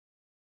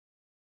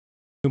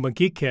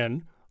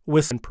Giken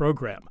with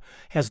program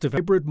has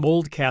developed hybrid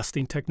mold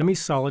casting technology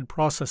solid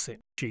processing.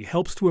 She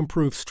helps to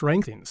improve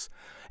strengthens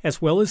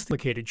as well as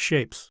complicated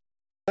shapes.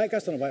 ダイカ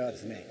ストの場合はで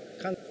すね、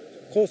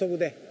高速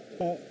で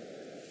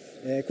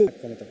空気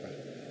込むとか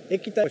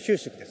液体収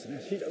縮ですね。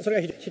そ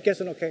れが非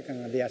結の血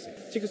管が出やすい。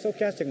チクソ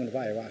キャスティングの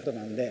場合はこと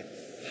なんで、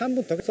半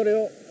分それ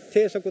を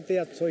低速低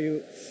圧、そうい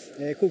う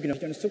空気の非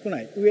常に少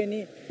ない上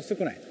に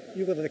少ないと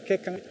いうことで血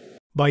管が。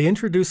By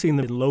introducing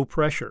them in low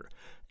pressure,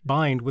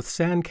 combined with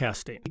sand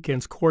casting,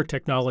 Giken's core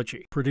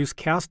technology produced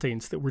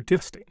castings that were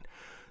different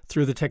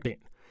through the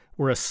technique,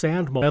 were a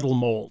sand metal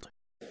mold.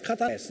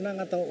 型で砂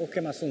型を置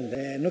けますん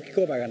で、抜き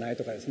勾配がない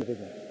とかですね、部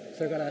分。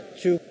それから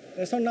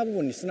そんな部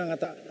分に砂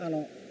型、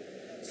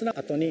砂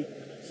後に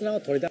砂を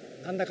取り出す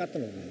アンダーカット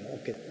の部分を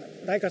OK。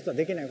ダイカストは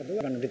できないこと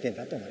が利点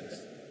だと思いま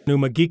す。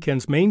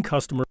Giken's main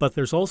customer, but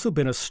there's also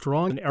been a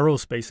strong in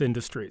aerospace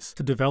industries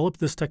to develop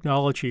this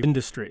technology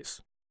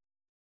industries.